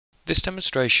This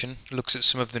demonstration looks at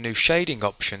some of the new shading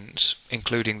options,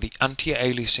 including the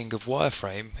anti-aliasing of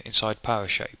wireframe inside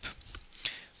PowerSHAPE.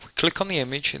 If we click on the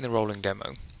image in the rolling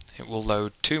demo, it will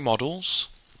load two models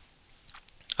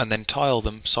and then tile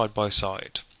them side by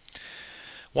side.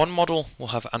 One model will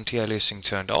have anti-aliasing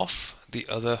turned off, the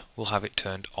other will have it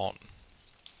turned on.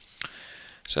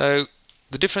 So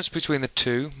the difference between the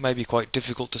two may be quite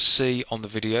difficult to see on the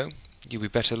video. You'll be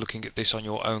better looking at this on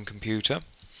your own computer.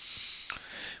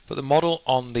 But the model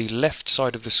on the left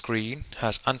side of the screen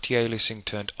has anti-aliasing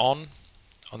turned on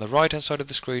the right hand side of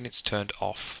the screen it's turned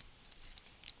off.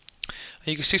 And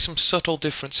you can see some subtle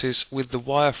differences with the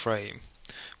wireframe.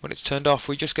 When it's turned off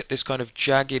we just get this kind of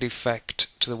jagged effect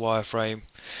to the wireframe,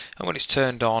 and when it's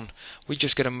turned on we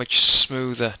just get a much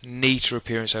smoother, neater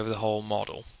appearance over the whole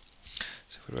model.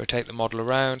 So if we rotate the model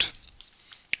around,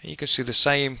 you can see the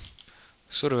same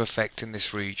sort of effect in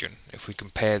this region if we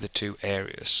compare the two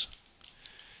areas.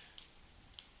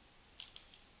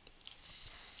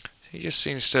 It just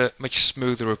seems to much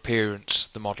smoother appearance,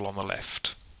 the model on the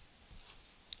left.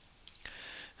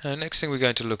 Next thing we're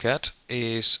going to look at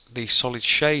is the solid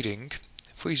shading.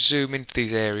 If we zoom into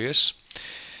these areas,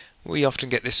 we often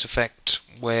get this effect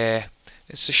where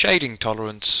it's the shading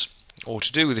tolerance, or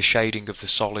to do with the shading of the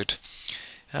solid,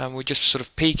 and we're just sort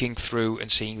of peeking through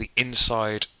and seeing the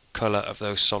inside colour of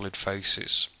those solid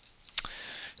faces.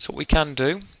 So what we can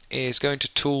do is go into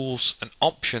Tools and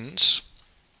Options.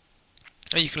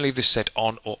 You can leave this set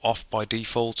on or off by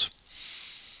default,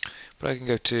 but I can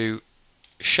go to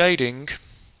Shading,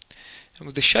 and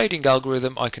with the shading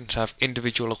algorithm I can have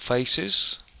individual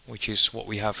faces, which is what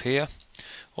we have here,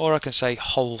 or I can say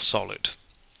whole solid.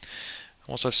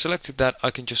 Once I've selected that,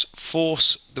 I can just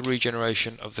force the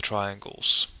regeneration of the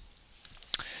triangles.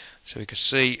 So we can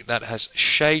see that has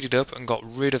shaded up and got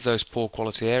rid of those poor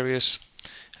quality areas,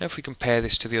 and if we compare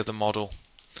this to the other model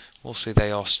we'll see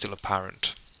they are still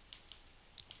apparent.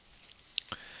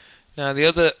 Now the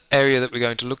other area that we're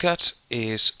going to look at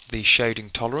is the shading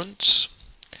tolerance.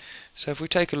 So if we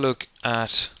take a look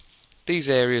at these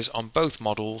areas on both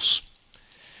models,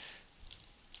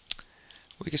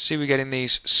 we can see we're getting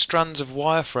these strands of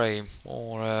wireframe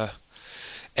or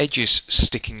edges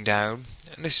sticking down,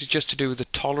 and this is just to do with the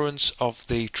tolerance of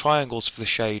the triangles for the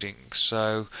shading.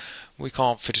 So we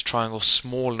can't fit a triangle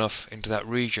small enough into that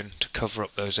region to cover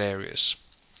up those areas.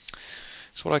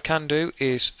 So what I can do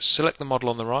is select the model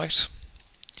on the right,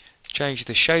 change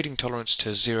the shading tolerance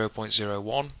to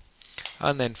 0.01,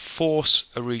 and then force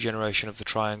a regeneration of the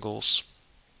triangles,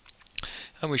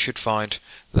 and we should find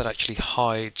that actually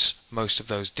hides most of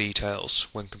those details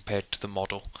when compared to the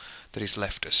model that is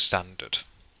left as standard.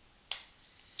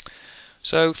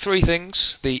 So three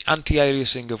things: the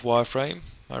anti-aliasing of wireframe.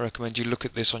 I recommend you look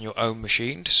at this on your own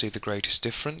machine to see the greatest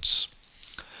difference.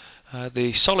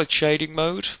 The solid shading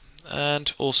mode,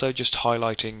 and also just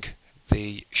highlighting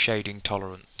the shading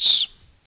tolerance.